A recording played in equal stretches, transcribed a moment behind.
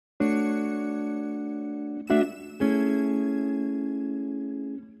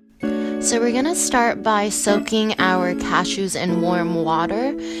So we're gonna start by soaking our cashews in warm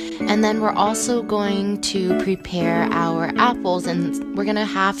water, and then we're also going to prepare our apples, and we're gonna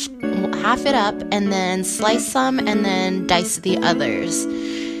half it up and then slice some and then dice the others.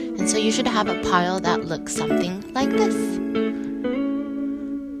 And so you should have a pile that looks something like this.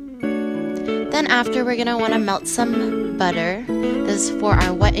 Then after, we're gonna wanna melt some butter. This is for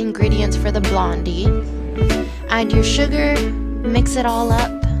our wet ingredients for the blondie. Add your sugar, mix it all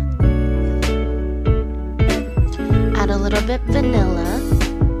up. Add a little bit vanilla.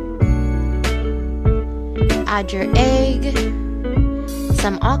 Add your egg,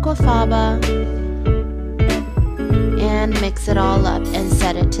 some aquafaba, and mix it all up and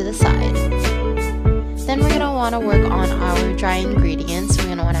set it to the side. Then we're going to want to work on our dry ingredients. We're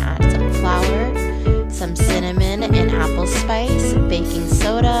going to want to add some flour, some cinnamon and apple spice, baking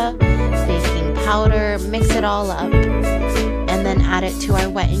soda, baking powder, mix it all up, and then add it to our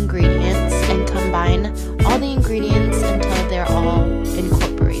wet ingredients and combine all the ingredients until they're all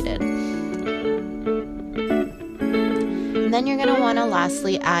incorporated. And then you're going to want to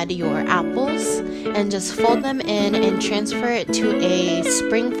lastly add your apples and just fold them in and transfer it to a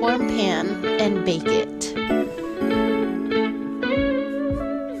springform pan and bake it.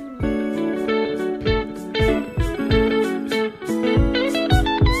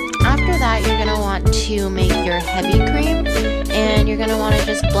 After that, you're going to want to make your heavy cream, and you're going to want to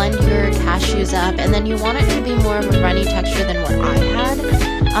just blend your cashews up, and then you want it to be more of a runny texture than what I had.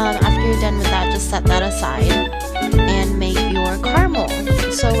 After you're done with that, just set that aside and make your caramel.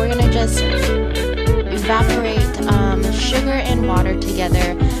 So we're going to just evaporate sugar and water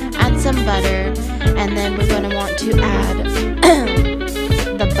together, add some butter, and then we're going to want to add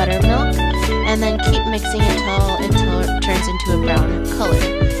the buttermilk, and then keep mixing until it turns into a brown color.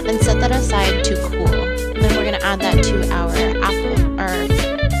 Then set that aside to cool. Then we're going to add that to our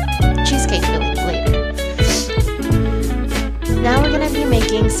cheesecake filling later. Now we're going to be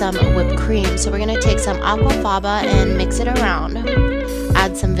making some whipped cream. So we're going to take some aquafaba and mix it around.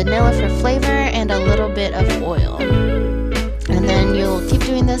 Add some vanilla for flavor and a little bit of oil. And then you'll keep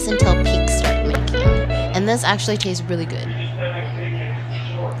doing this until peaks start making. And this actually tastes really good.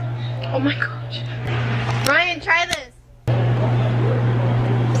 Oh my gosh. Ryan, try this.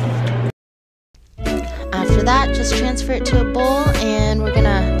 After that, just transfer it to a bowl, and we're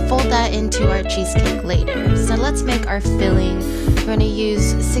gonna fold that into our cheesecake later. So let's make our filling. We're gonna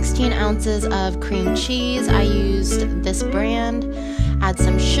use 16 ounces of cream cheese. I used this brand. Add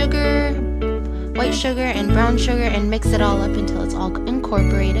some sugar, white sugar and brown sugar, and mix it all up until it's all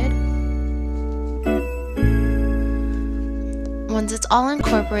incorporated. Once it's all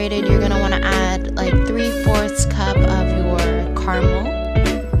incorporated, you're gonna wanna add like 3/4 cup of your caramel.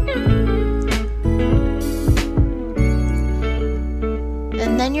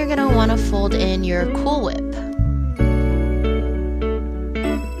 And then you're going to want to fold in your Cool Whip.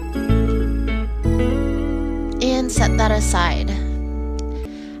 And set that aside.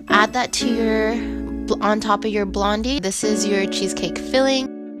 Add that to on top of your blondie. This is your cheesecake filling.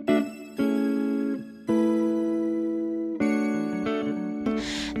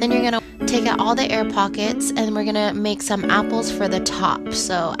 Then you're going to take out all the air pockets, and we're going to make some apples for the top.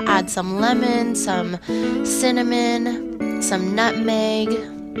 So add some lemon, some cinnamon, some nutmeg,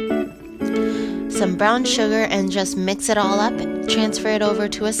 some brown sugar, and just mix it all up. Transfer it over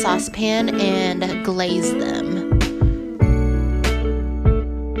to a saucepan and glaze them.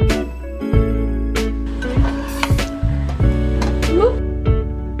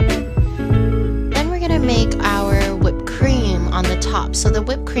 Then we're gonna make our whipped cream on the top. So the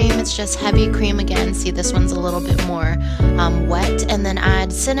whipped cream, it's just heavy cream again. See, this one's a little bit more wet. And then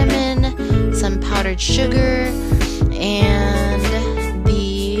add cinnamon, some powdered sugar, and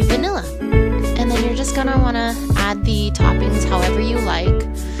the vanilla. And then you're just gonna wanna add the toppings however you like.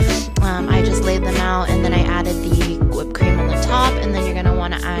 I just laid them out, and then I added the whipped cream on the top, and then you're gonna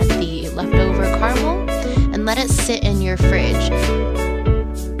wanna add the leftover caramel and let it sit in your fridge.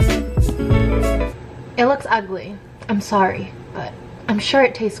 It looks ugly. I'm sorry, but I'm sure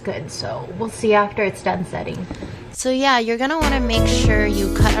it tastes good, so we'll see after it's done setting. So yeah, you're gonna wanna make sure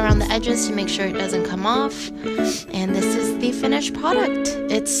you cut around the edges to make sure it doesn't come off. And this is the finished product.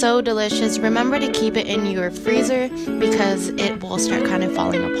 It's so delicious. Remember to keep it in your freezer because it will start kind of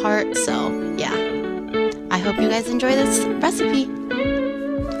falling apart. So yeah, I hope you guys enjoy this recipe.